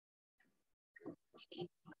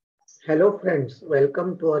Hello friends,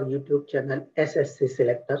 welcome to our YouTube channel SSC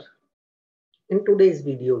Selector. In today's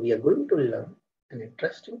video, we are going to learn an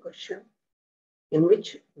interesting question in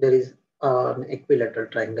which there is an equilateral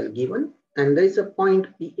triangle given and there is a point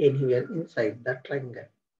P anywhere inside that triangle.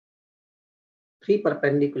 Three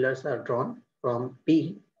perpendiculars are drawn from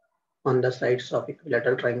P on the sides of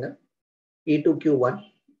equilateral triangle, P to Q1,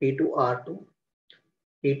 P to R2,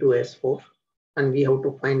 P to S4, and we have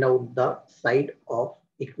to find out the side of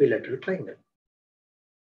equilateral triangle.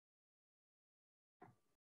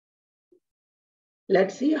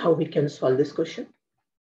 Let's see how we can solve this question.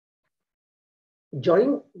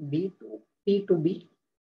 Join P to B,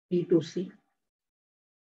 P to C,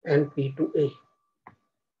 and P to A.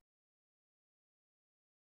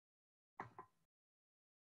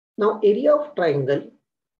 Now, area of triangle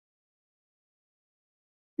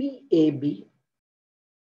PAB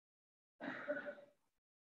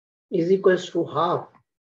is equals to half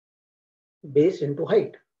base into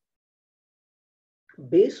height.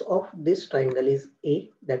 Base of this triangle is A,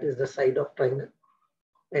 that is the side of triangle,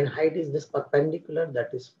 and height is this perpendicular, that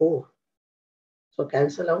is 4. So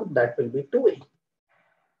cancel out, that will be 2A.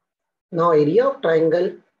 Now area of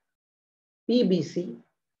triangle PBC,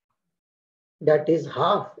 that is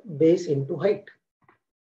half base into height.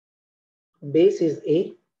 Base is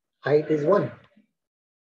A, height is 1.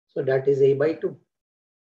 So that is A by 2.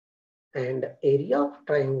 And area of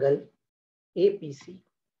triangle APC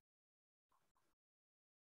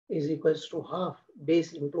is equals to half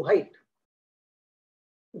base into height.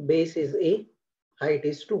 Base is A, height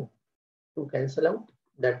is 2. To cancel out,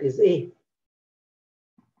 that is A.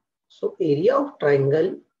 So area of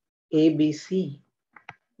triangle ABC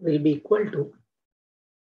will be equal to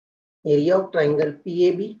area of triangle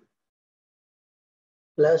PAB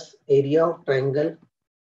plus area of triangle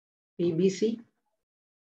PBC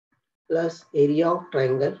plus area of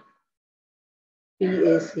triangle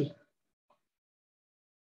PAC.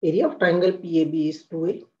 Area of triangle PAB is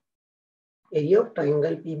 2A. Area of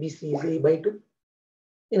triangle PBC is A by 2.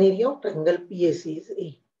 And area of triangle PAC is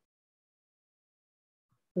A.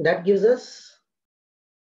 That gives us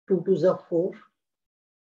 2 to the 4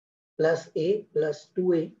 plus A plus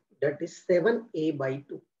 2A, that is 7A by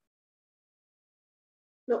 2.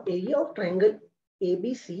 Now area of triangle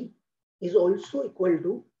ABC is also equal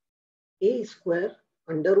to A square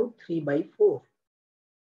under root 3 by 4.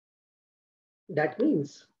 That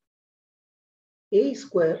means A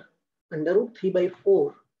square under root 3 by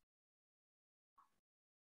 4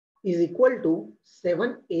 is equal to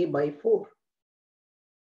 7A by 4.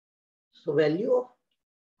 So value of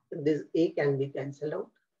this A can be cancelled out.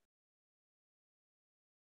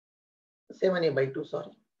 7A by 2,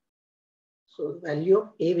 sorry. So value of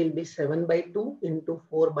A will be 7 by 2 into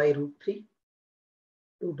 4 by root 3.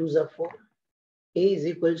 2 to the 4. A is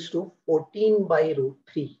equals to 14 by root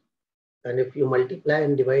 3. And if you multiply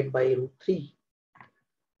and divide by root 3,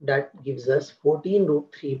 that gives us 14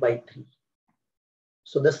 root 3 by 3.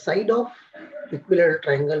 So the side of equilateral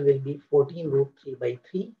triangle will be 14 root 3 by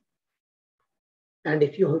 3. And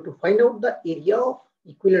if you have to find out the area of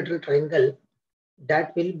equilateral triangle,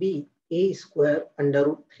 that will be A square under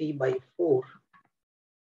root 3 by 4.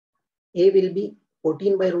 A will be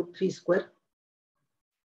 14 by root 3 square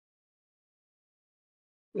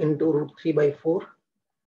into root 3 by 4.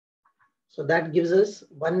 So that gives us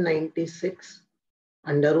 196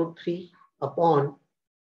 under root 3 upon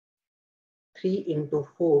 3 into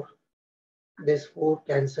 4. This 4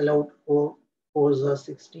 cancel out, 4 4s are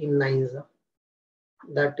 16, 9s are.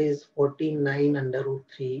 That is 49 under root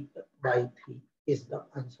 3 by 3 is the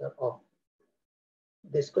answer of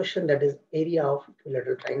this question. That is area of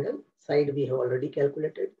equilateral triangle. Side we have already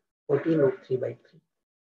calculated, 14 root 3 by 3.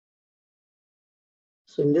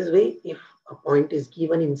 So in this way, if a point is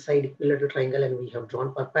given inside equilateral triangle and we have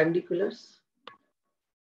drawn perpendiculars,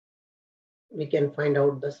 we can find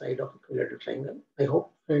out the side of equilateral triangle. I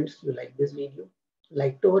hope friends you like this video.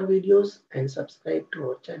 Like to our videos and subscribe to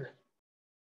our channel.